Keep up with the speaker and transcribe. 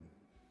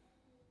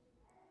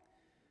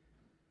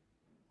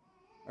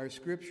Our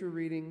scripture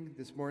reading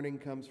this morning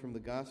comes from the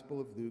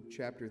Gospel of Luke,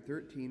 chapter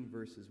 13,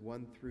 verses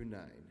 1 through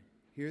 9.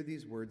 Hear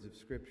these words of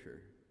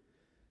scripture.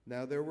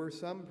 Now there were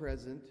some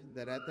present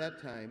that at that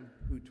time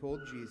who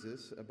told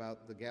Jesus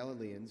about the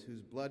Galileans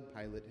whose blood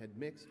Pilate had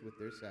mixed with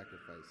their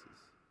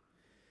sacrifices.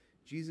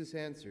 Jesus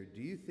answered,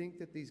 "Do you think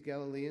that these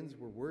Galileans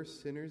were worse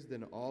sinners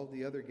than all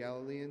the other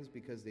Galileans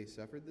because they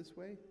suffered this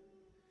way?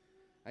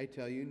 I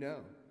tell you,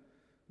 no.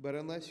 But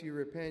unless you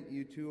repent,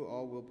 you too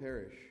all will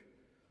perish.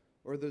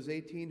 Or those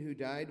 18 who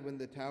died when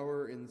the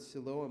tower in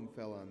Siloam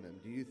fell on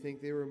them, do you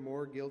think they were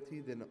more guilty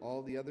than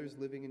all the others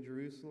living in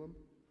Jerusalem?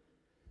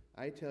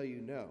 I tell you,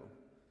 no.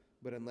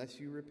 But unless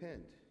you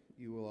repent,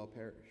 you will all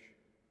perish."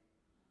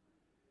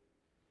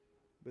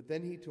 But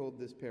then he told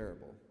this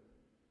parable.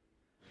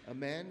 A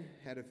man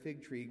had a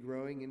fig tree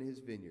growing in his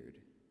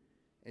vineyard,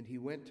 and he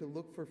went to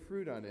look for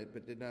fruit on it,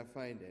 but did not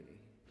find any.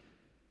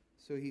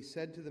 So he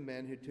said to the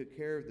man who took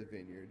care of the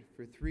vineyard,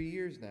 "For 3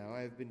 years now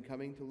I have been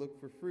coming to look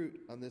for fruit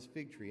on this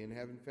fig tree and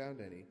haven't found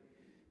any.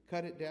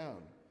 Cut it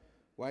down.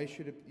 Why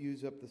should it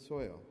use up the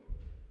soil?"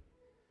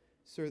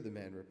 "Sir," the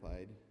man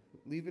replied,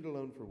 "leave it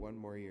alone for 1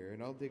 more year,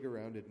 and I'll dig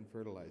around it and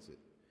fertilize it.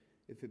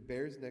 If it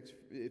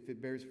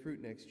bears fruit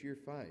next year,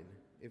 fine.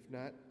 If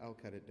not, I'll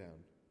cut it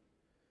down."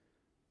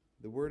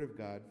 The word of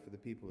God for the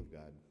people of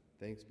God.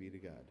 Thanks be to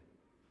God.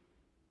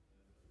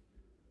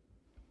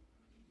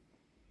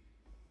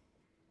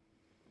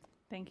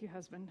 Thank you,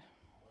 husband.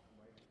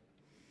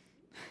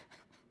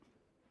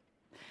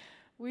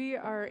 We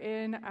are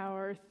in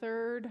our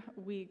 3rd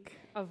week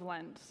of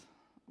Lent.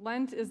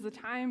 Lent is the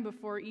time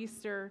before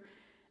Easter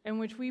in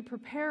which we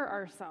prepare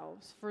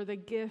ourselves for the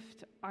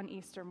gift on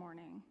Easter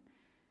morning.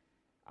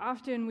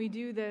 Often we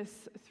do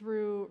this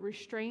through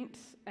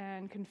restraint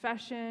and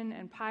confession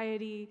and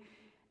piety,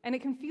 and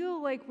it can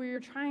feel like we're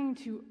trying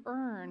to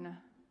earn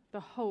the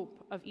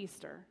hope of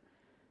Easter.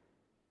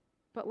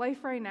 But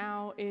life right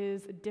now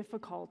is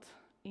difficult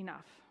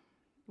enough.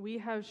 We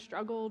have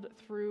struggled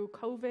through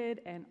COVID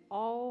and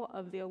all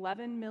of the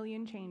 11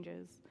 million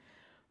changes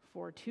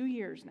for 2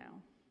 years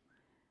now.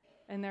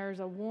 And there's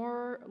a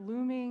war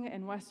looming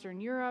in Western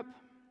Europe,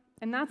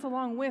 and that's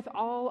along with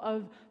all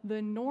of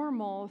the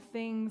normal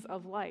things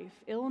of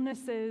life,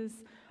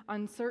 illnesses,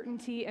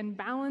 uncertainty, and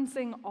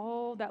balancing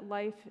all that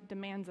life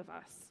demands of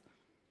us.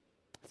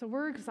 So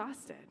we're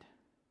exhausted.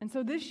 And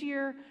so this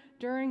year,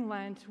 during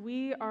Lent,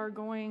 we are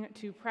going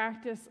to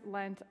practice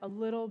Lent a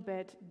little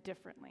bit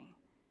differently.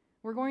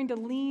 We're going to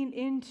lean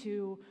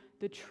into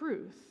the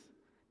truth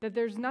that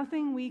there's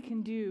nothing we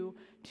can do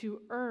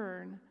to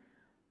earn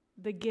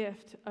the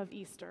gift of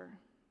Easter.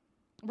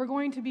 We're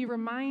going to be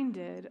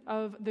reminded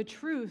of the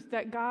truth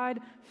that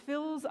God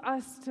fills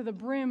us to the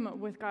brim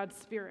with God's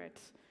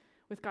Spirit,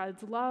 with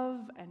God's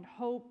love and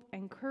hope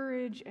and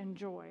courage and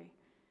joy,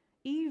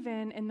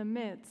 even in the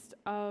midst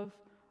of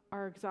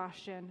our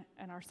exhaustion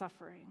and our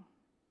suffering.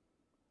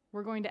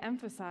 We're going to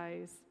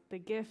emphasize the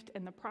gift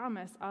and the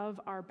promise of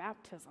our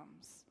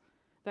baptisms,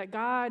 that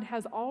God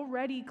has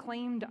already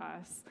claimed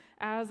us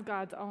as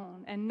God's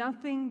own, and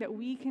nothing that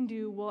we can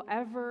do will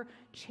ever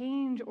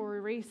change or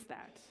erase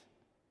that.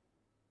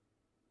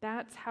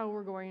 That's how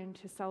we're going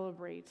to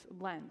celebrate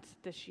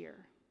Lent this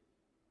year.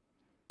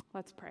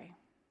 Let's pray.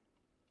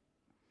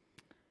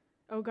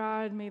 O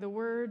God, may the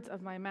words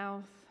of my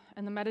mouth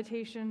and the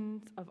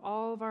meditations of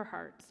all of our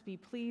hearts be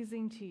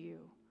pleasing to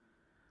you,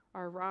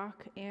 our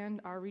rock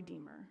and our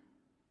Redeemer.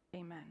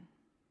 Amen.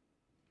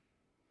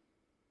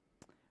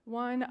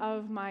 One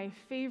of my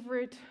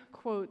favorite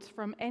quotes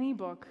from any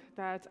book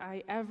that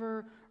I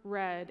ever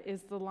read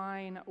is the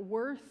line,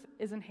 "Worth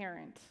is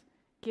inherent,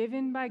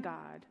 given by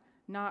God,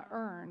 not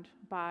earned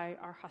by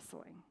our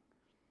hustling."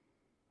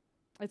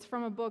 It's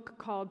from a book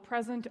called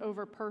Present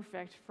Over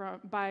Perfect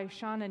by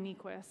Shauna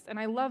Niequist, and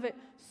I love it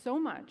so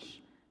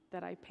much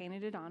that I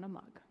painted it on a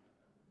mug.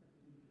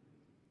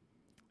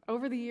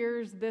 Over the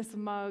years, this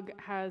mug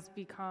has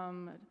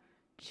become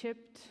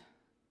chipped,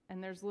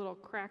 and there's little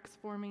cracks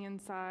forming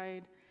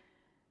inside,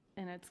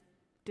 and it's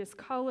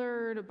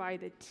discolored by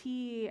the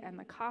tea and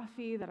the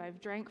coffee that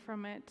I've drank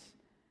from it.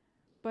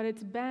 But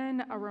it's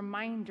been a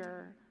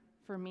reminder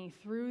for me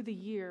through the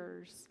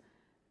years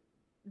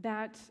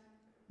that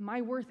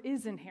my worth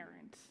is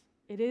inherent.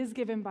 It is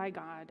given by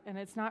God, and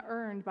it's not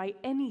earned by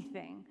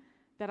anything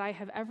that I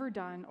have ever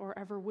done or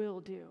ever will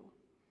do.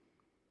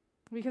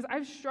 Because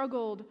I've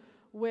struggled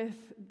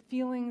with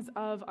feelings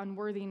of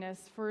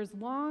unworthiness for as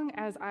long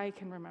as I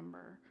can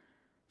remember.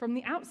 From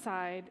the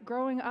outside,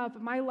 growing up,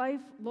 my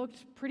life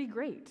looked pretty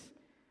great.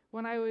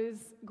 When I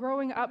was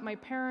growing up, my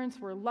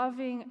parents were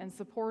loving and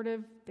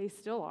supportive. They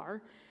still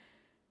are.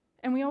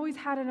 And we always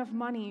had enough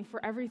money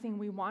for everything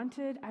we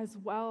wanted as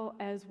well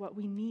as what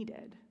we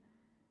needed.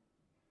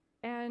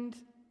 And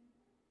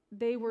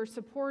they were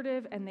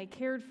supportive and they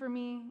cared for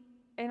me.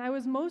 And I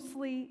was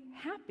mostly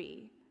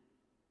happy,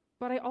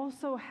 but I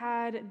also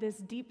had this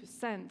deep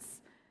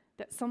sense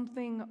that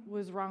something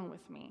was wrong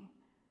with me.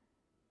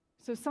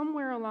 So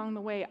somewhere along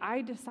the way,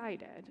 I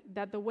decided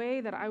that the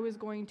way that I was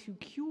going to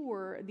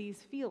cure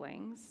these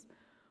feelings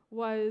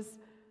was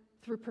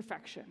through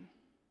perfection,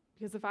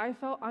 Because if I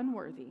felt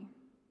unworthy,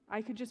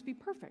 I could just be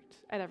perfect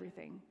at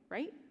everything,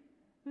 right?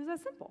 It was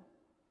that simple.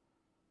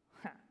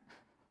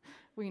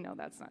 We know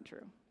that's not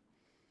true.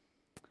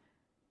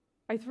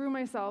 I threw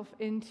myself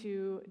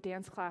into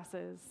dance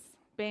classes,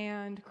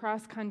 band,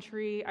 cross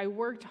country. I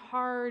worked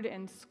hard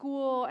in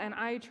school, and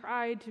I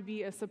tried to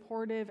be a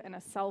supportive and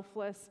a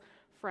selfless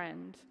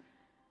friend.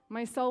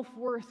 My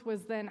self-worth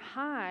was then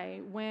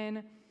high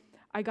when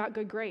I got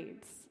good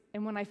grades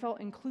and when I felt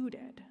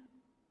included.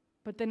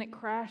 But then it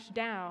crashed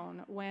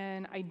down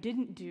when I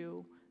didn't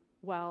do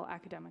well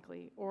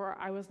academically or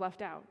I was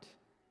left out.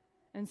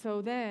 And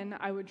so then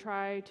I would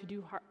try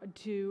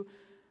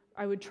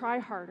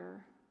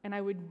harder and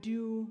I would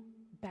do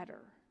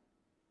better.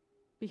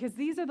 Because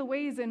these are the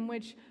ways in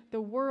which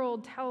the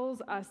world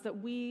tells us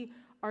that we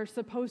are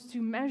supposed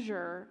to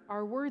measure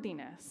our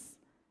worthiness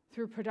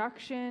through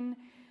production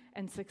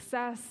and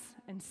success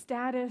and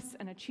status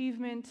and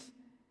achievement.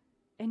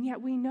 And yet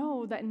we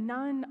know that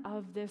none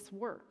of this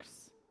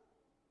works.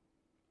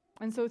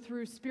 And so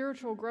through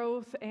spiritual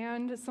growth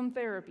and some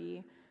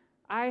therapy,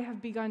 I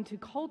have begun to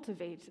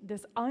cultivate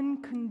this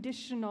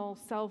unconditional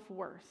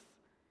self-worth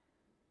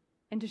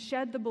and to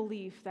shed the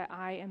belief that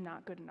I am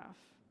not good enough.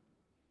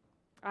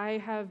 I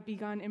have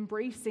begun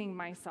embracing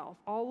myself,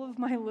 all of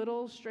my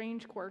little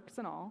strange quirks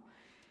and all.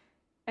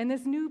 And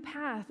this new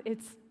path,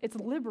 it's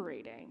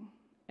liberating,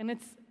 and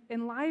it's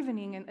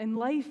enlivening and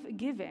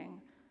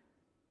life-giving,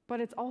 but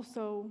it's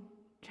also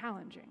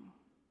challenging.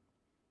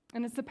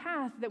 And it's the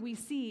path that we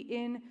see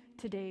in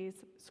today's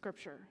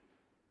scripture.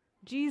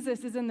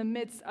 Jesus is in the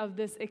midst of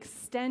this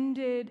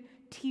extended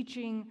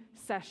teaching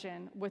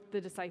session with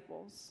the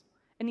disciples,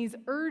 and he's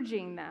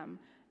urging them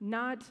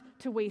not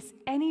to waste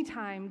any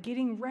time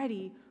getting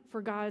ready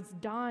for God's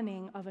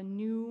dawning of a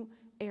new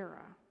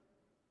era.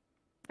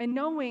 And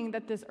knowing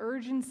that this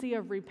urgency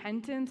of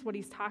repentance, what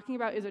he's talking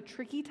about, is a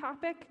tricky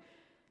topic,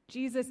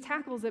 Jesus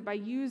tackles it by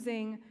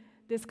using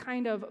this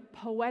kind of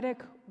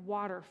poetic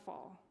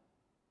waterfall.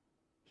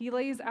 He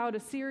lays out a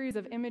series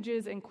of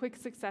images in quick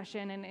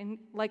succession, and in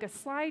like a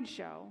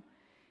slideshow,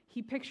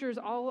 he pictures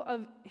all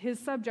of his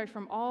subject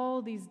from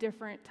all these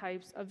different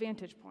types of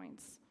vantage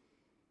points.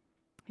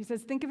 He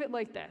says, think of it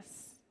like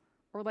this,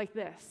 or like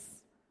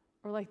this,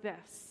 or like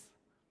this.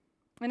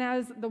 And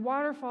as the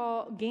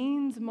waterfall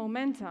gains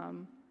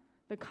momentum,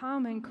 the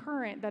common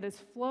current that is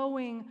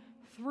flowing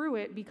through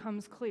it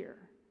becomes clear,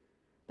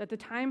 that the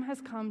time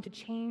has come to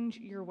change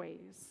your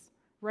ways,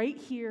 right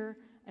here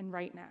and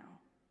right now.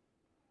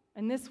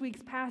 In this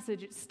week's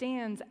passage, it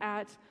stands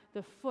at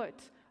the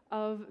foot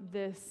of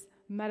this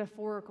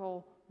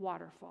metaphorical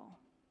waterfall.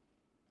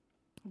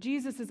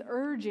 Jesus is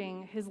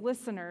urging his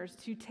listeners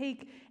to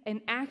take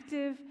an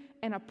active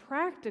and a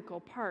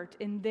practical part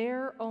in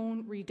their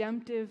own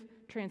redemptive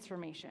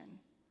transformation,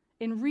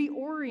 in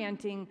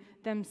reorienting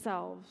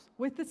themselves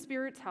with the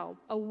Spirit's help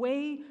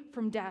away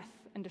from death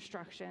and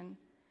destruction,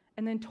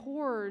 and then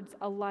towards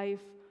a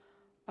life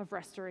of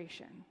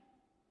restoration.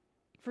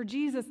 For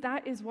Jesus,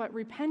 that is what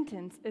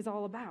repentance is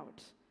all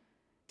about,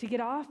 to get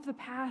off the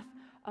path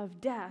of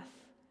death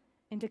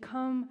and to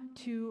come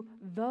to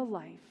the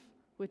life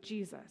with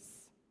Jesus.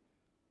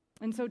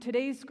 And so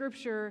today's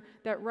scripture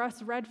that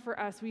Russ read for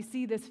us, we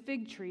see this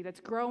fig tree that's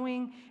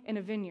growing in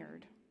a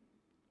vineyard.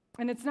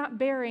 And it's not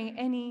bearing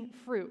any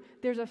fruit.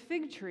 There's a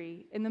fig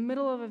tree in the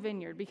middle of a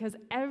vineyard because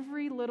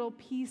every little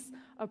piece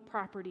of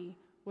property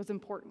was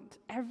important.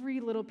 Every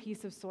little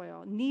piece of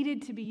soil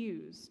needed to be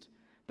used.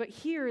 But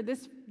here,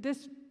 this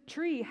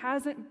tree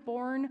hasn't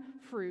borne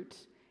fruit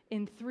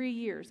in 3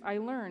 years. I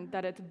learned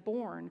that it's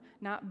born,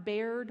 not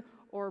bared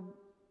or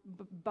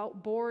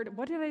bored.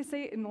 What did I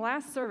say? In the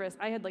last service,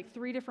 I had like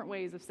 3 different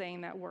ways of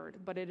saying that word,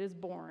 but it is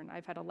born.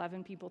 I've had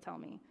 11 people tell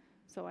me,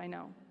 so I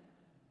know.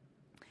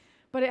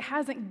 But it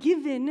hasn't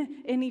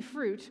given any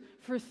fruit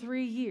for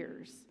 3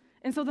 years.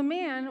 And so the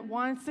man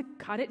wants to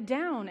cut it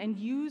down and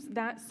use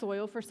that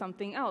soil for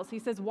something else. He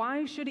says,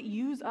 why should it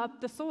use up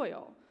the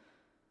soil?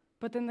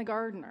 But then the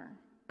gardener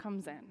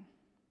comes in.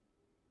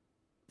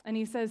 And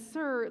he says,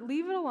 sir,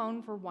 leave it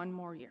alone for 1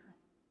 more year.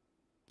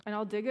 And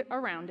I'll dig it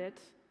around it,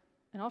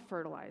 and I'll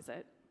fertilize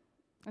it.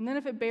 And then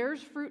if it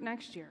bears fruit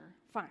next year,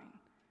 fine.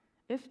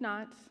 If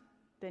not,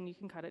 then you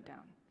can cut it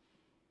down.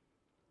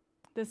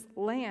 This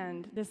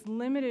land, this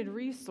limited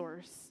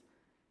resource,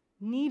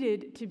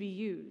 needed to be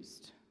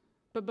used.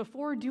 But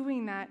before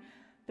doing that,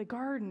 the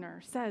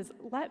gardener says,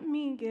 let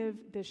me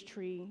give this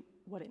tree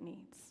what it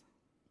needs.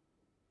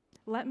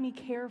 Let me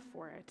care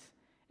for it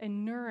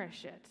and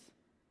nourish it.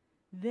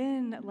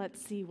 Then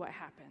let's see what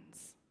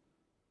happens.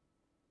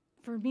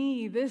 For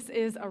me, this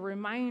is a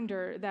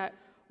reminder that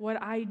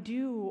what I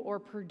do or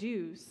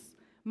produce,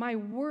 my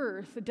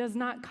worth does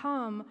not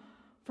come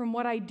from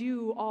what I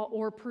do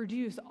or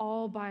produce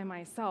all by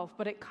myself,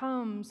 but it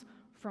comes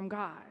from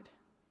God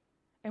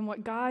and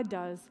what God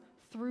does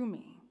through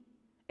me.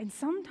 And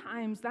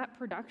sometimes that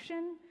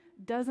production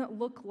doesn't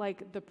look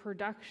like the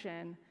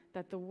production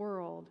that the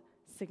world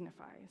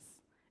signifies.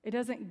 It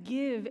doesn't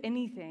give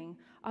anything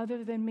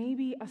other than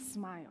maybe a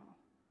smile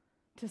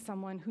to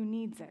someone who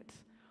needs it.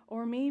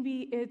 Or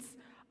maybe it's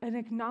an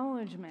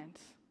acknowledgement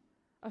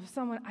of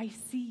someone, I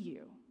see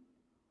you.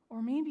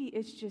 Or maybe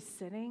it's just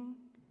sitting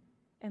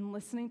and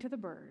listening to the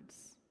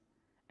birds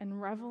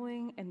and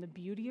reveling in the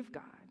beauty of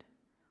God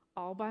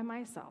all by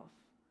myself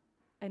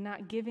and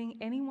not giving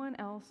anyone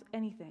else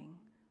anything,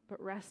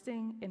 but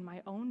resting in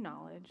my own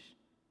knowledge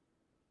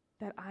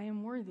that I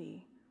am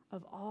worthy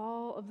of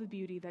all of the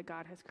beauty that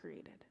God has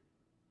created.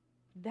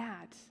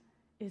 That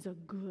is a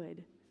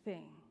good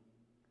thing.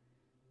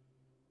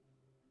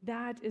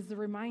 That is the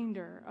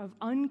reminder of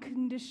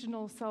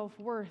unconditional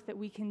self-worth that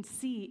we can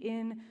see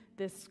in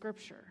this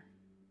scripture.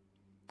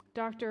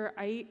 Dr.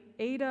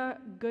 Ada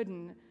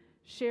Gooden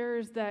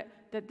shares that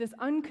this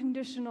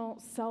unconditional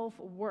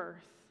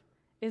self-worth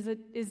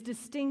is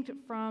distinct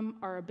from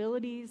our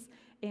abilities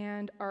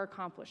and our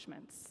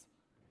accomplishments.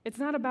 It's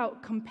not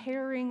about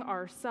comparing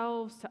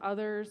ourselves to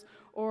others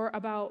or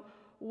about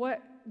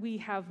what we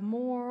have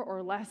more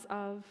or less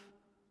of.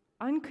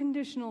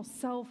 Unconditional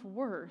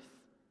self-worth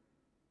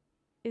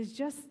is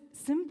just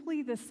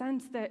simply the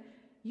sense that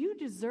you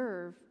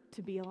deserve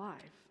to be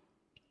alive.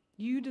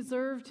 You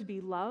deserve to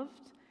be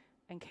loved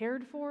and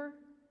cared for.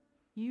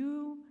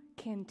 You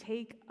can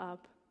take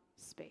up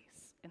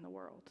space in the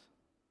world.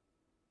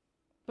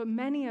 But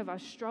many of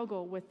us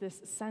struggle with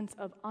this sense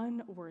of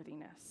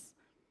unworthiness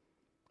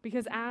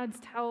because ads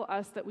tell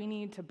us that we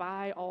need to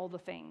buy all the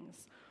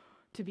things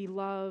to be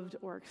loved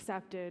or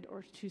accepted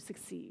or to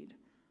succeed.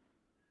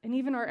 And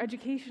even our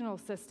educational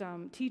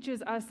system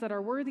teaches us that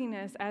our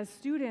worthiness as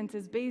students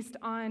is based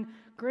on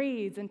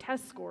grades and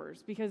test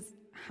scores, because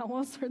how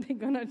else are they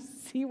going to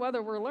see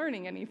whether we're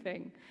learning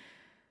anything?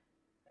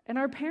 And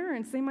our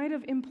parents, they might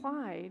have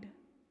implied,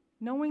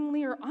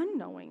 knowingly or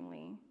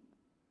unknowingly,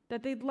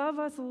 that they'd love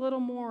us a little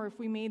more if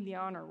we made the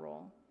honor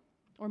roll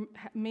or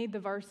made the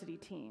varsity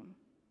team.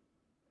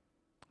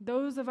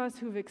 Those of us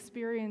who've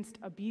experienced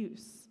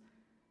abuse,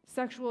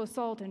 sexual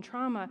assault, and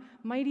trauma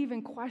might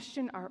even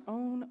question our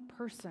own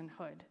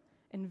personhood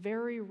and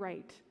very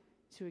right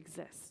to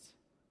exist.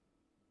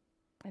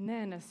 And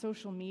then as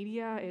social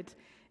media,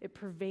 it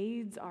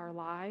pervades our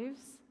lives,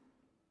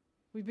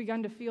 we've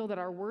begun to feel that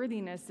our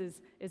worthiness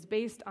is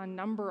based on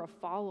number of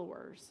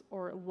followers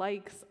or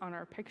likes on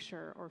our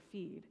picture or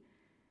feed.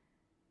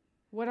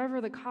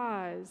 Whatever the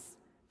cause,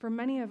 for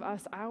many of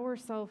us, our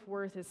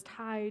self-worth is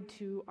tied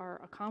to our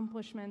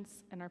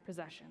accomplishments and our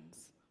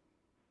possessions.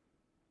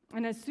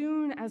 And as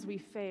soon as we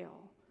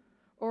fail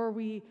or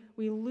we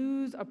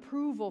lose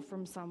approval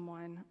from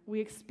someone,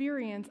 we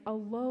experience a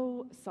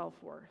low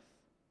self-worth.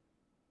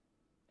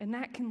 And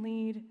that can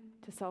lead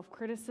to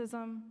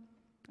self-criticism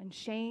and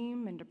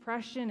shame and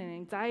depression and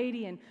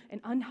anxiety and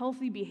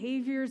unhealthy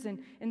behaviors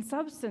and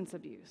substance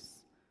abuse.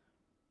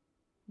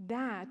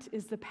 That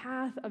is the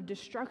path of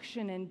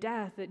destruction and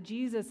death that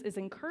Jesus is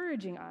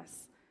encouraging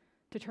us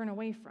to turn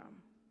away from.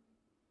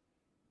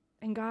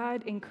 And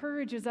God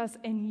encourages us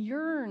and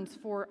yearns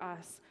for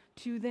us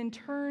to then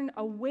turn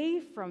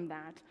away from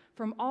that,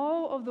 from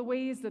all of the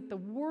ways that the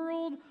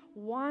world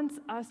wants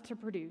us to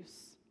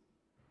produce,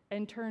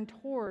 and turn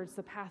towards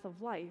the path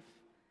of life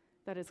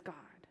that is God,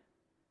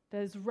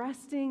 that is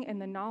resting in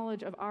the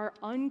knowledge of our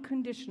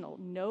unconditional,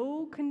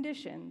 no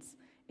conditions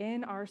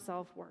in our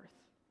self-worth,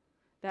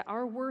 that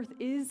our worth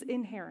is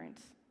inherent.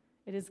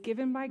 It is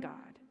given by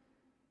God.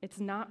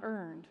 It's not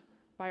earned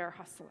by our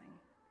hustling.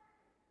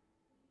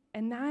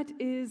 And that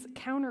is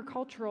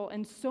countercultural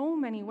in so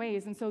many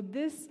ways. And so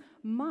this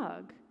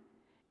mug,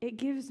 it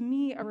gives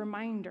me a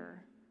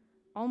reminder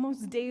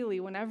almost daily.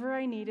 Whenever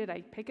I need it,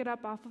 I pick it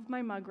up off of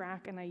my mug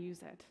rack and I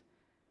use it.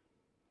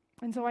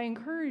 And so I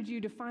encourage you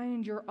to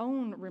find your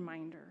own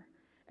reminder.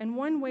 And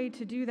one way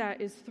to do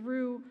that is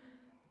through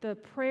the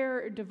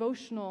prayer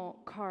devotional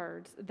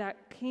cards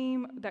that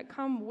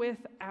come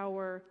with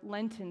our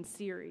Lenten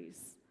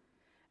series.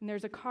 And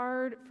there's a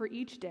card for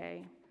each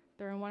day.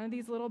 They're in one of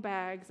these little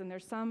bags, and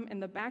there's some in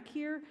the back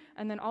here,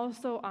 and then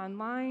also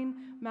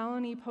online.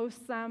 Melanie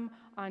posts them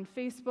on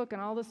Facebook and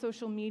all the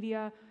social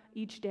media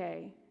each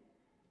day.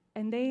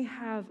 And they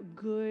have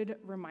good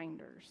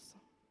reminders.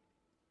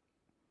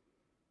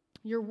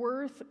 Your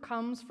worth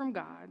comes from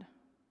God,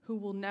 who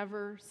will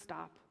never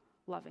stop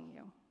loving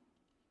you.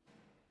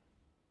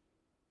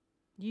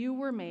 You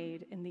were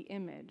made in the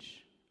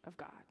image of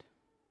God.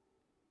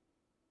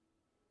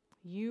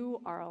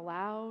 You are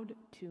allowed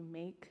to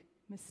make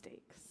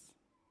mistakes.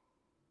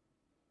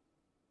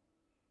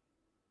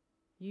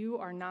 You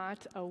are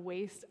not a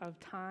waste of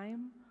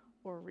time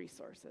or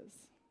resources.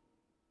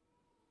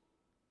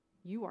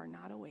 You are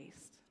not a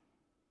waste.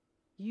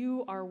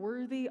 You are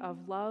worthy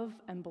of love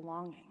and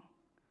belonging.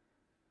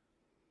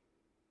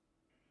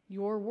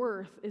 Your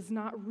worth is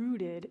not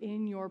rooted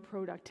in your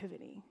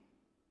productivity.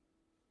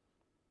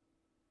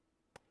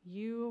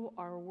 You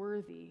are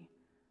worthy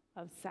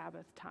of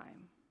Sabbath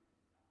time.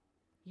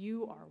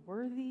 You are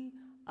worthy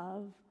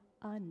of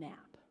a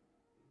nap.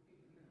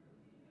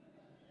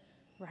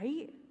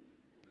 Right?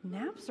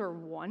 Naps are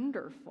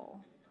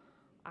wonderful.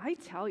 I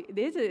tell you,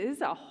 this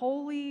is a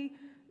holy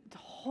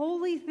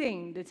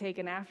thing to take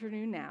an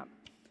afternoon nap,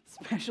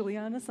 especially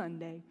on a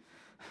Sunday.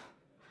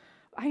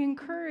 I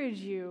encourage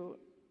you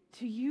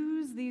to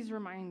use these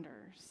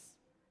reminders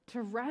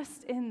to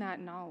rest in that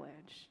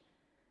knowledge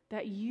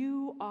that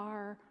you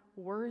are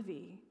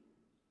worthy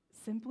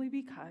simply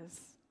because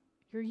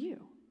you're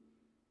you.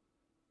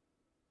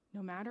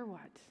 No matter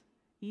what,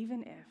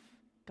 even if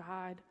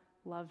God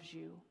loves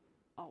you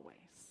always.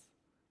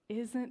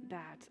 Isn't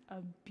that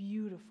a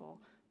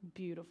beautiful,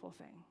 beautiful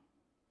thing?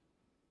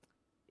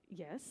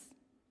 Yes?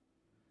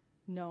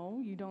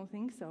 No, you don't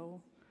think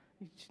so?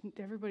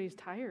 Everybody's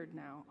tired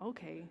now.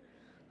 Okay.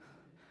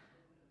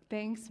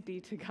 Thanks be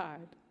to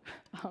God.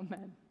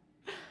 Amen.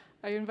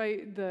 I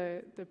invite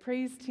the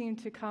praise team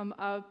to come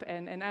up,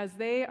 and as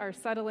they are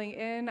settling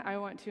in, I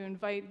want to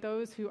invite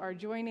those who are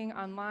joining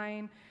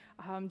online.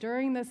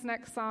 During this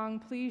next song,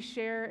 please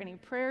share any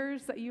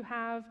prayers that you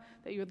have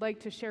that you would like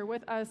to share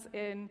with us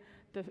in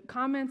the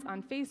comments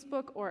on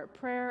Facebook or at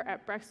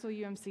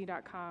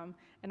prayer@brexvilleumc.com.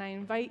 And I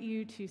invite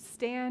you to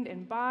stand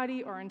in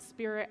body or in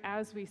spirit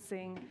as we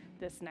sing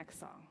this next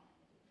song.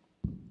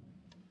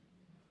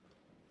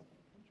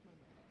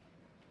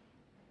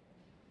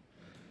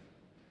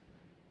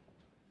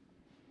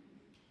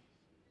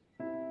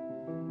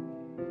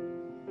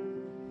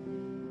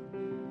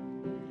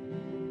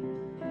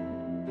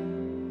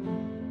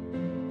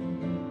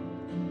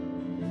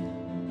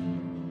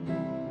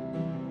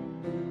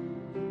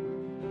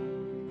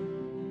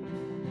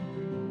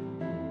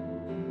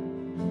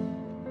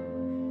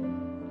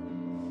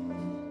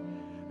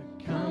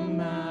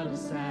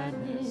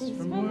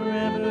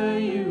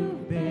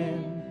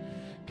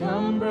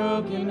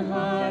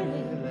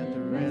 Broken-hearted, let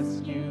the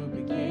rescue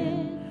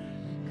begin.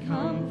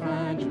 Come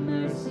find your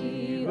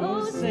mercy,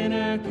 O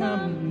sinner,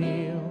 come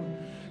kneel.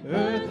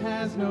 Earth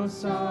has no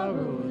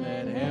sorrow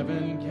that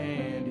heaven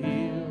can't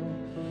heal.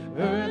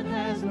 Earth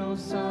has no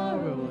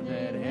sorrow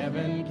that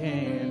heaven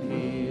can't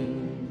heal.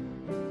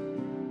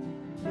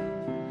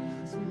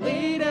 So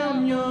lay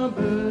down your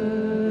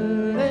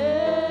burdens,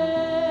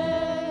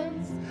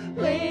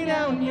 lay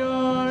down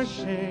your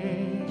shame.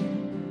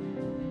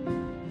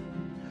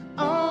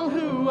 All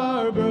who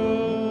are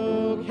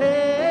broken,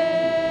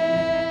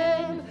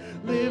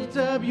 lift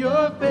up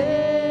your face.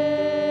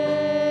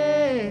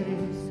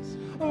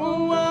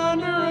 Oh,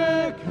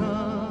 wanderer,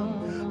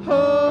 come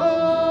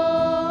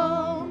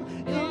home.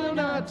 You're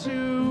not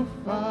too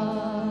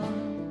far.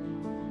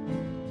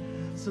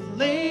 So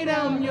lay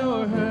down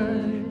your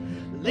hurt,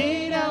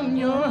 lay down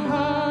your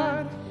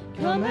heart.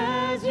 Come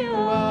as you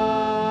are.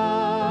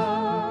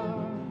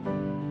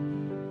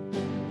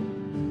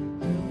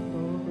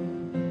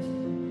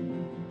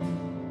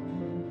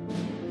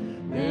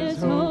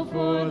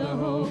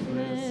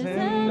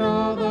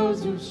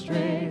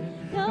 Straight.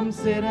 Come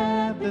sit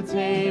at the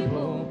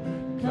table,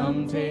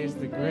 come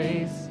taste the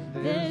grace.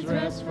 There's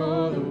rest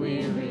for the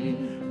weary,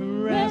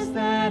 rest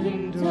that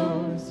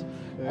endures.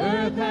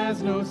 Earth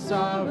has no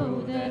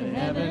sorrow that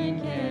heaven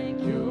can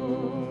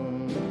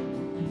cure.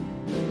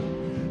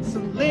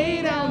 So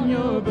lay down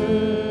your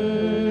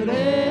burdens,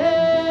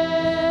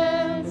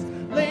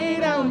 lay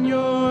down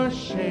your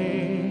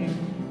shame.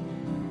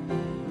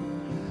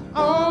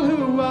 All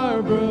who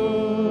are broken,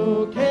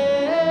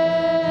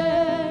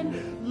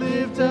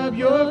 up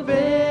your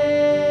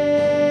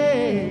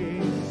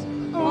face.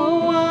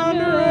 Oh,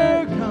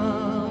 wanderer,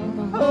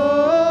 come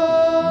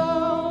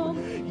home.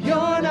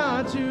 You're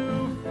not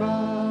too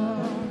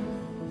far.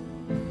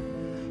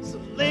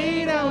 So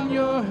lay down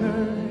your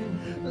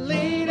hurt,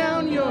 lay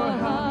down your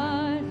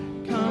heart.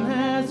 Come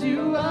as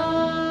you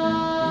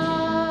are.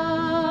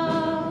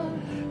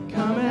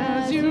 Come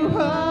as you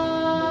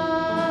are.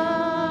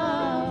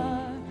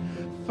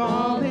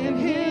 Fall in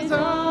his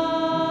arms.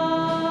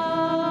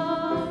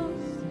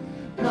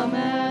 Come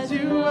as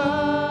you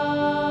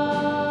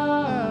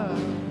are.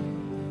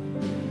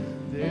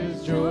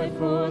 There's joy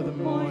for the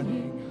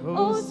morning.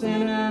 Oh,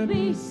 sinner,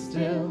 be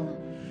still.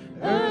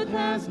 Earth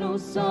has no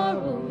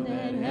sorrow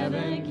that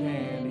heaven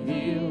can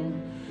heal.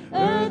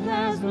 Earth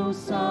has no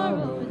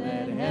sorrow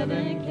that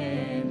heaven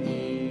can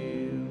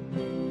heal.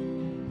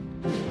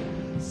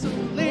 So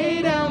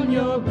lay down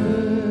your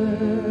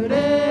burdens,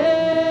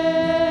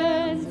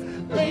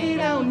 lay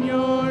down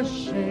your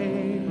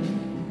shame.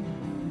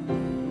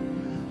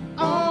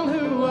 All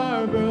who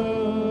are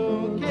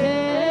broken,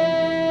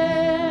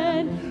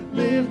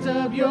 lift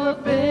up your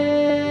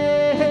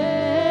face.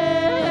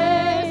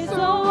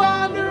 So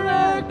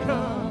wanderer,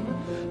 come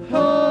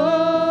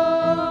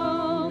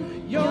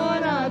home. You're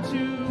not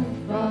too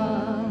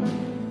far.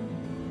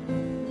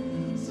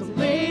 So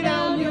lay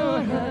down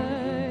your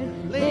hurt,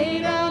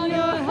 lay down your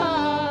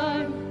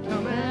heart.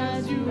 Come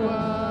as you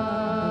are.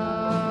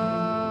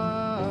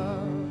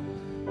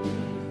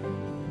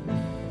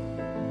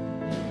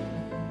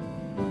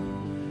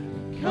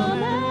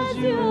 Come as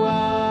you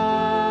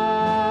are.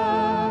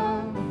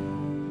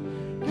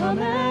 Come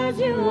as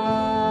you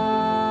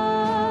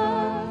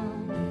are.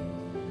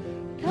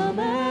 Come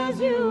as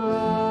you are.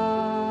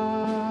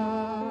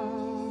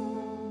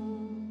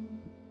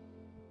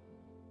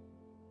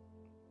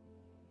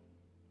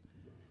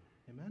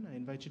 Amen. I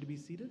invite you to be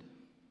seated.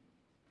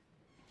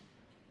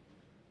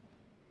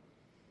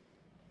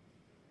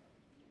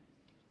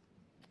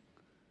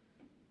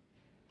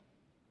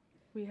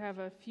 We have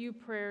a few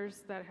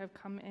prayers that have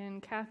come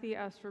in. Kathy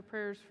asked for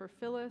prayers for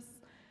Phyllis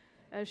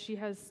as she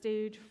has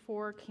stage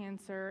 4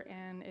 cancer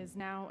and is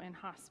now in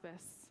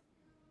hospice.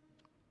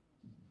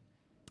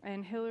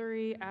 And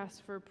Hillary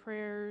asked for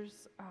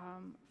prayers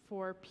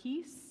for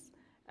peace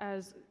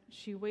as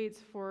she waits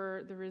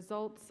for the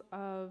results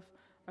of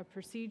a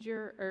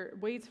procedure, or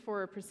waits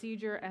for a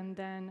procedure and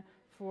then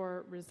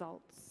for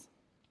results.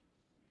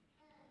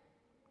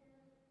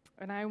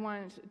 And I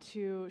want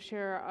to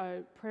share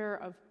a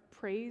prayer of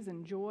praise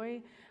and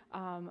joy.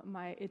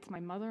 It's my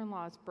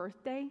mother-in-law's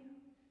birthday,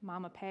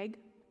 Mama Peg.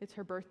 It's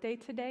her birthday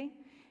today.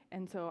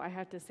 And so I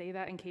have to say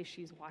that in case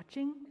she's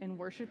watching and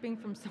worshiping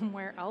from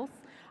somewhere else.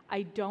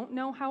 I don't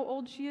know how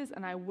old she is,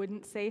 and I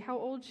wouldn't say how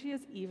old she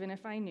is even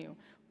if I knew.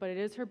 But it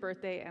is her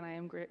birthday, and I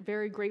am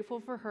very grateful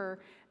for her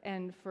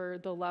and for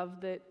the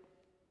love that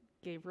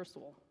gave her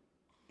soul.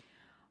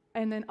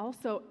 And then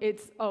also,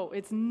 it's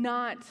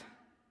not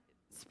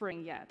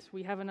spring yet.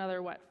 We have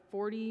another,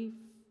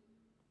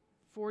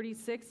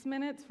 46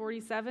 minutes,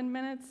 47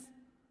 minutes?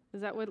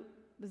 Is that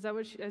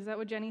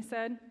what Jenny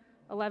said?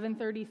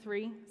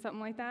 11:33, something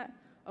like that?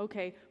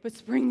 Okay, but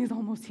spring is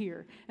almost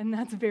here, and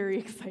that's very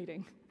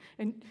exciting.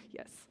 And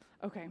yes,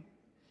 okay.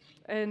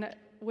 And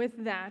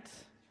with that,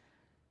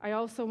 I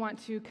also want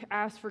to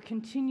ask for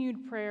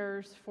continued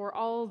prayers for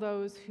all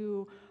those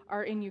who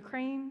are in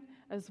Ukraine,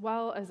 as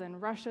well as in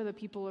Russia, the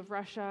people of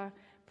Russia,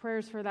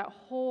 prayers for that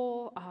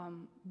whole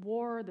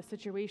war, the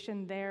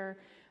situation there,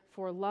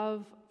 for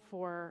love,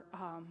 for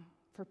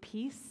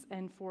peace,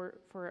 and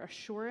for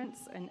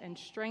assurance and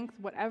strength,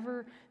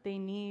 whatever they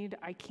need.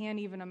 I can't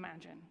even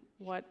imagine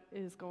what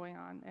is going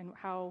on and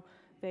how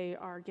they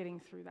are getting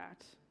through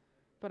that.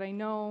 But I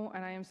know,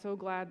 and I am so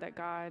glad that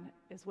God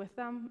is with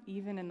them,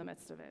 even in the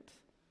midst of it.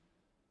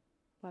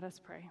 Let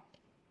us pray.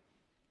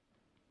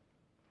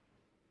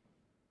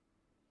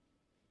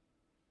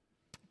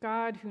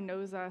 God who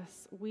knows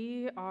us,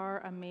 we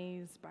are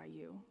amazed by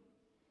you.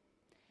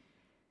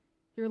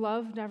 Your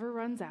love never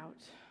runs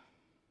out.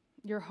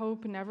 Your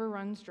hope never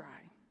runs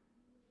dry.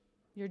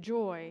 Your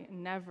joy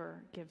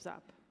never gives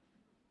up.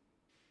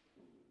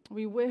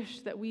 We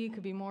wish that we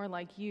could be more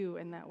like you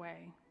in that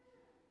way.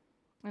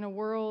 In a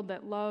world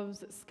that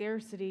loves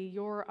scarcity,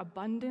 your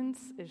abundance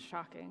is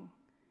shocking.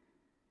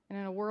 And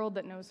in a world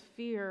that knows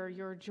fear,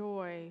 your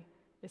joy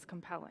is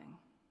compelling.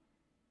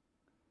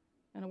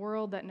 In a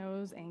world that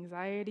knows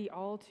anxiety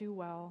all too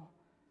well,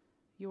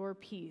 your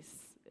peace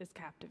is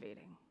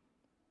captivating.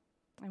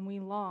 And we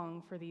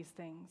long for these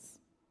things.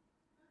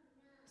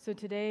 So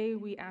today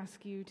we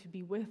ask you to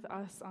be with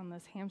us on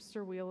this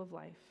hamster wheel of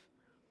life.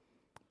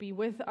 Be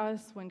with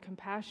us when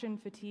compassion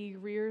fatigue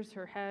rears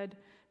her head.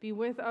 Be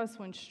with us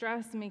when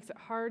stress makes it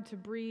hard to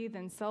breathe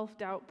and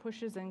self-doubt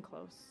pushes in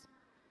close.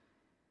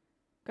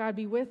 God,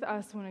 be with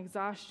us when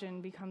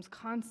exhaustion becomes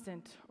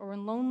constant or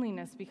when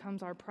loneliness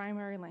becomes our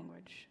primary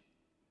language.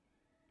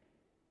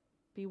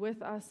 Be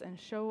with us and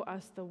show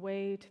us the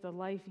way to the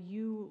life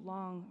you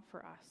long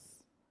for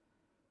us,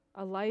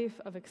 a life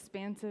of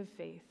expansive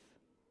faith,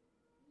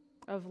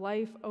 of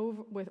life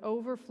with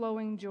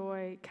overflowing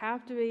joy,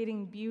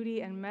 captivating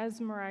beauty, and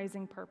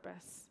mesmerizing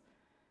purpose.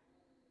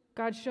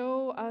 God,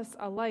 show us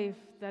a life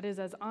that is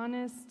as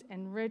honest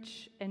and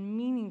rich and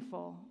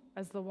meaningful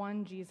as the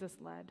one Jesus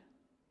led.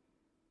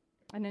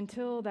 And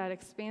until that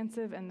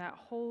expansive and that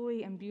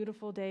holy and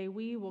beautiful day,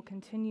 we will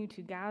continue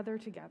to gather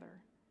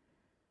together,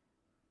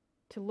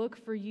 to look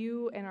for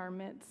you in our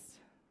midst.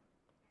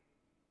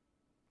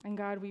 And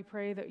God, we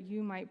pray that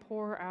you might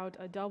pour out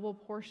a double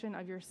portion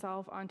of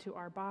yourself onto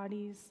our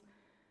bodies,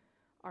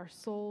 our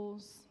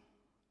souls,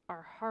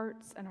 our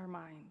hearts, and our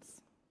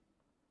minds,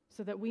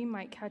 so that we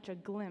might catch a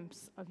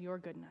glimpse of your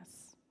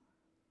goodness.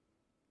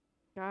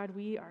 God,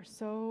 we are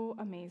so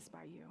amazed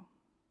by you.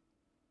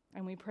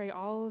 And we pray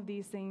all of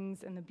these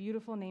things in the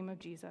beautiful name of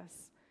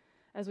Jesus,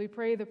 as we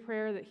pray the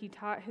prayer that he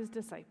taught his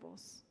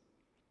disciples.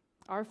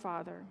 Our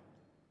Father,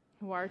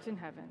 who art in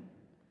heaven,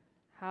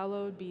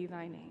 hallowed be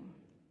thy name.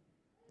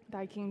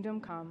 Thy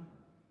kingdom come,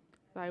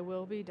 thy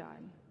will be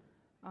done,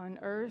 on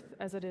earth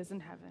as it is in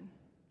heaven.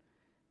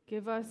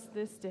 Give us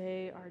this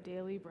day our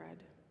daily bread,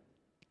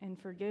 and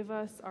forgive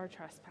us our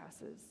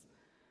trespasses,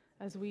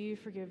 as we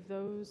forgive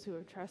those who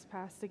have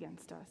trespassed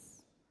against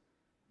us.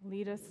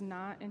 Lead us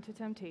not into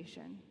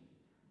temptation,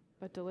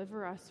 but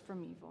deliver us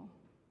from evil.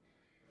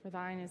 For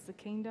thine is the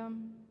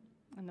kingdom,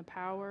 and the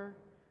power,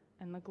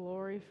 and the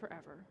glory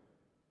forever.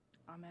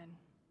 Amen.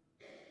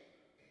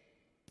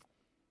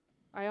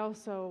 I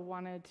also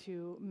wanted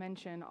to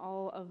mention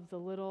all of the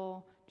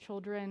little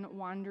children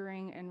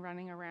wandering and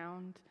running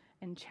around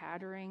and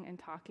chattering and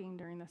talking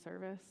during the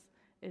service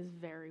is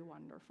very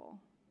wonderful.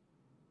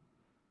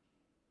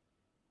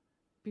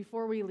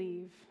 Before we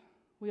leave,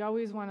 we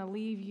always want to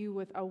leave you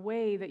with a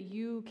way that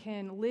you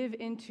can live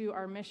into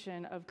our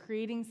mission of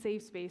creating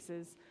safe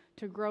spaces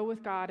to grow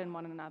with God and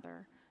one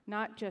another,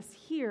 not just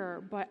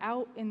here, but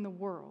out in the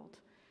world.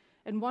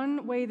 And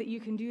one way that you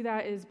can do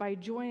that is by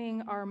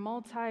joining our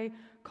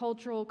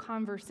multicultural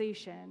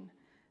conversation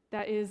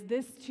that is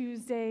this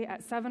Tuesday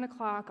at 7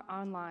 o'clock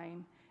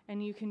online.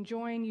 And you can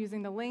join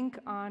using the link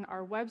on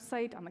our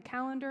website on the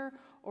calendar,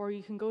 or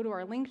you can go to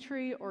our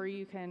Linktree, or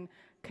you can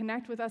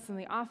connect with us in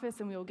the office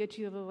and we will get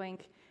you the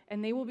link.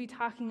 And they will be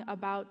talking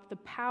about the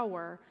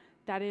power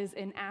that is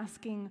in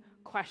asking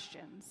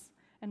questions.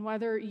 And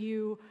whether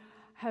you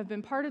have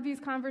been part of these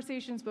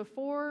conversations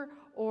before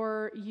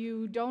or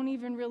you don't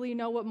even really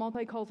know what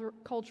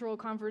multicultural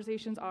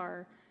conversations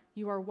are,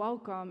 you are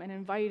welcome and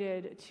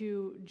invited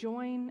to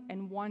join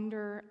and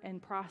wonder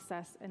and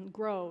process and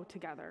grow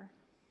together.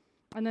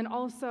 And then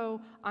also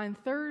on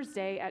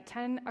Thursday at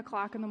 10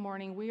 o'clock in the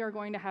morning, we are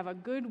going to have a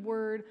Good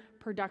Word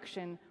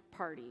production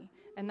party.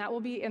 And that will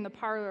be in the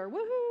parlor.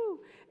 Woohoo!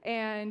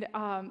 And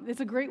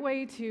it's a great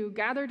way to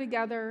gather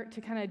together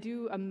to kind of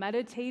do a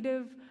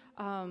meditative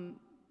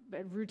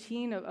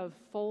routine of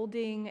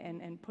folding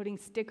and putting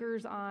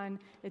stickers on.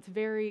 It's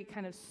very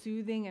kind of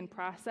soothing and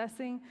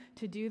processing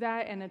to do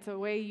that, and it's a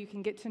way you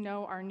can get to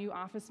know our new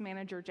office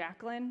manager,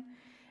 Jacqueline.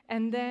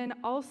 And then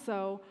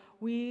also,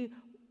 we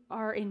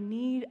are in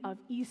need of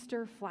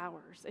Easter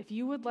flowers. If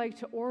you would like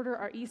to order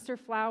our Easter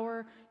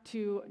flower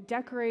to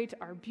decorate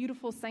our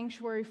beautiful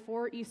sanctuary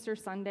for Easter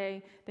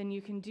Sunday, then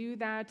you can do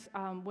that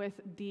with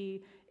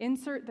the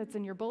insert that's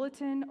in your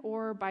bulletin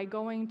or by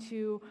going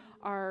to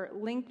our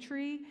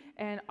Linktree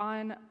and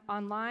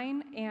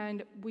online.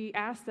 And we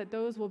ask that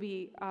those will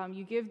be,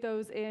 you give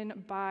those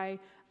in by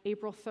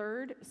April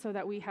 3rd so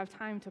that we have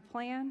time to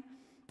plan,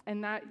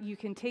 and that you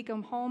can take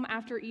them home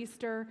after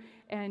Easter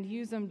and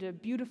use them to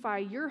beautify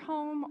your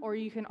home, or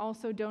you can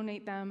also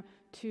donate them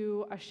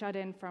to a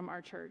shut-in from our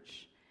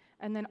church.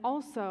 And then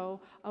also,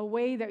 a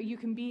way that you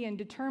can be in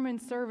determined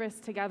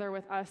service together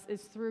with us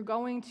is through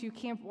going to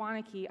Camp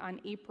Wanakee on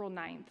April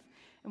 9th.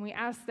 And we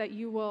ask that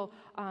you will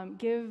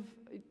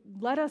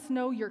let us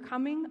know you're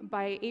coming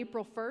by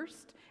April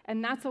 1st,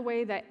 and that's a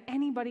way that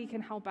anybody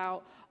can help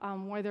out,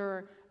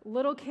 whether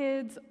little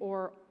kids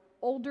or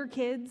older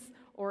kids,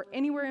 or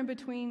anywhere in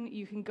between.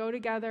 You can go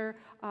together,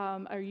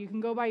 or you can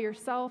go by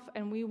yourself,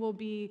 and we will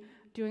be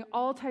doing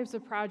all types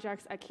of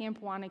projects at Camp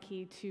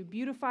Wanakee to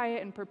beautify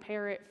it and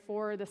prepare it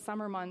for the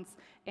summer months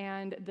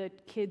and the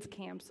kids'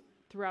 camps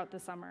throughout the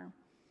summer.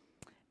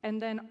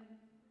 And then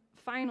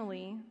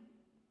finally,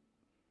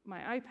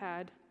 my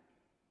iPad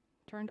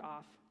turned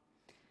off.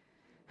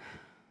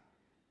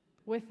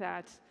 With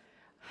that,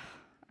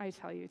 I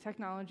tell you,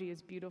 technology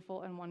is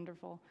beautiful and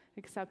wonderful,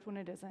 except when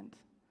it isn't.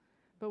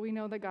 But we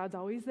know that God's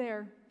always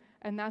there,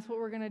 and that's what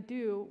we're going to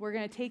do. We're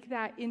going to take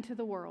that into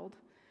the world.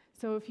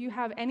 So if you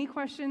have any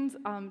questions,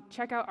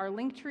 check out our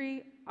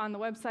Linktree on the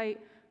website,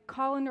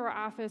 call into our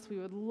office. We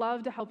would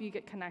love to help you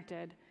get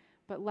connected.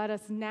 But let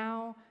us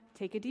now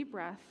take a deep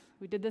breath.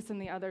 We did this in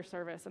the other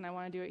service, and I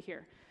want to do it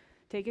here.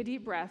 Take a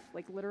deep breath,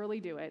 like literally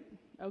do it.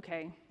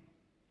 Okay.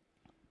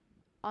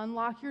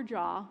 Unlock your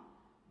jaw.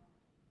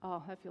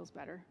 Oh, that feels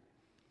better.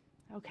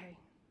 Okay.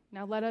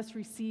 Now let us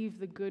receive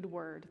the good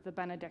word, the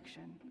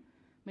benediction.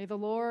 May the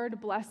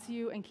Lord bless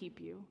you and keep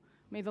you.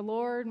 May the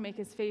Lord make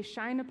his face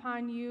shine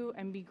upon you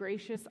and be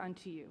gracious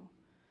unto you.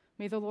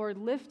 May the Lord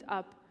lift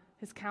up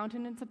his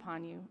countenance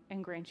upon you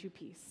and grant you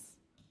peace.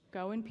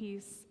 Go in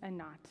peace and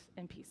not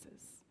in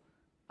pieces.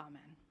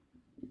 Amen.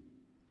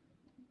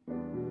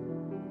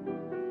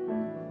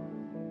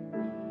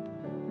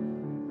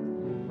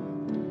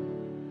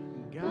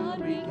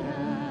 God, we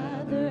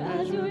gather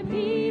as your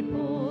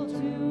people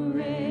to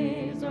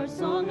raise our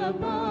song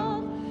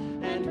above,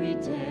 and we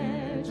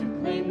dare to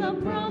claim the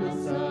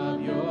promise of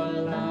your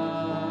love.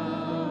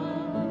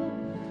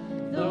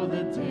 Though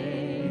the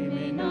day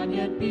may not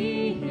yet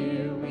be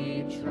here,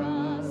 we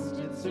trust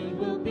it soon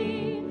will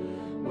be,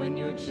 when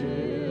your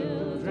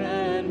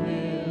children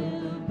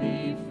will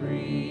be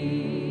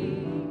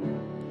free.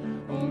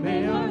 Oh,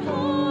 may our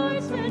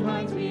hearts and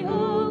minds be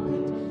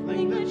opened,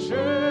 like the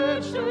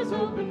church doors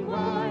open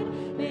wide.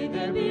 May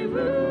there be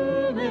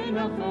room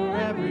enough for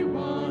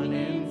everyone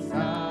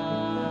inside.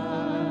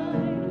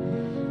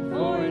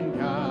 For in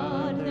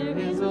God there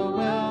is a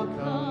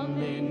welcome,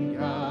 in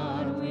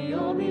God we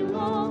all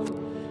belong.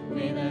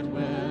 May that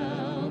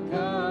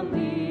welcome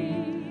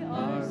be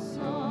our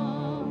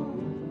song.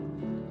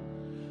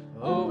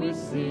 Oh, we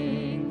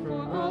sing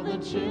for all the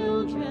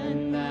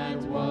children,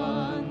 that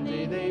one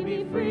day they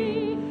be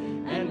free,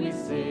 and we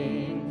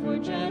sing for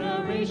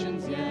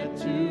generations yet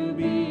to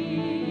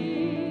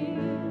be,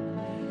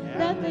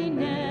 that they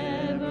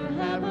never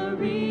have a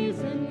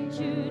reason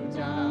to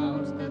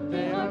doubt that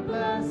they are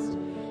blessed.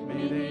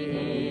 May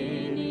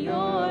they in your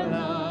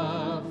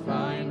love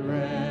find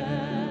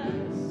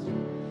rest.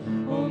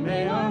 Oh,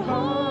 may our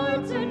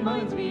hearts and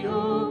minds be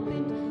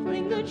opened,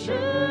 like the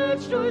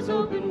church doors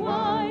open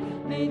wide.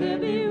 May there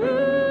be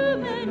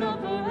room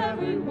enough for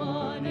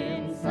everyone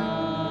inside.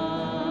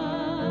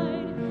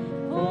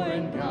 For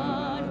in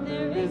God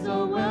there is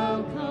a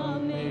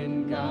welcome,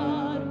 in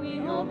God we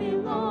all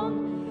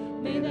belong.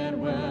 May that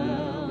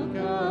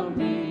welcome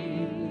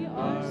be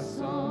our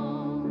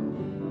song.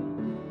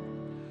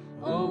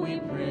 Oh, we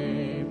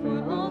pray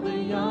for all the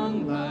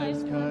young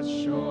lives cut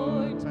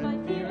short by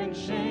fear and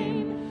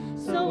shame,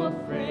 so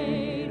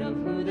afraid of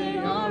who they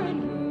are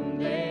and whom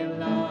they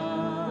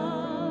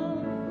love.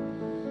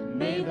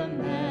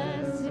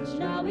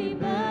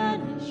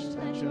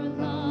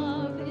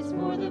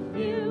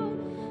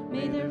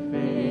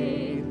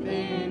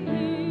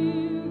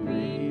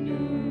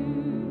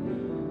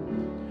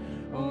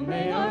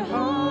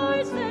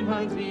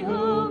 minds be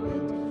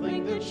open to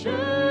fling the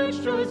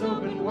church doors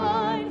open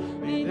wide.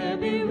 May there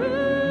be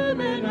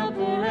room enough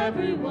for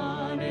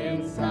everyone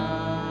inside.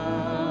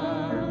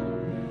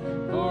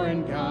 For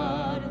in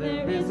God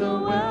there is a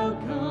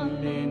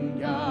welcome, in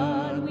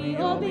God we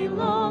all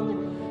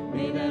belong.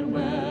 May that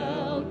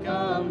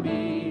welcome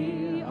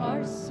be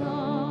our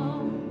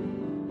song.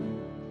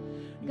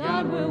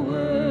 God, we're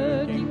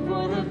working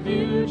for the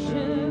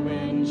future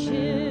when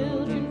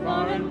children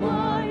far and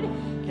wide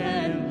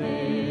can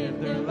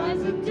live their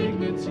lives with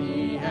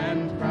dignity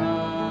and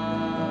pride.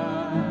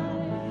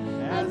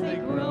 As they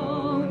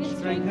grow in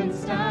strength and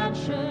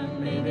stature,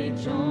 may they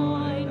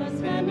join us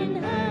hand in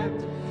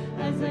hand,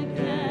 as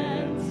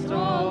against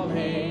all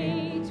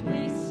hate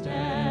we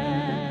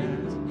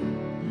stand.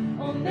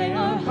 Oh, may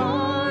our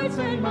hearts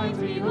and minds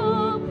be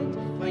open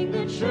to fling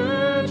the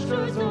church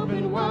doors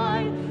open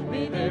wide.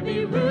 May there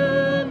be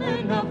room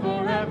enough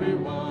for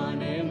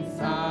everyone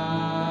inside.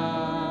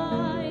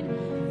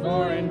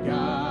 For in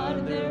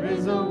God there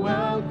is a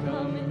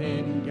welcome,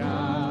 in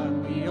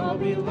God we all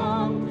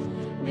belong.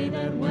 May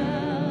that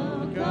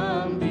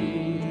welcome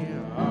be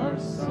our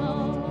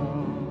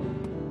song.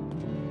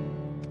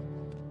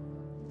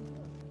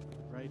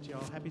 Right,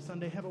 y'all. Happy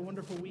Sunday. Have a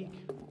wonderful week.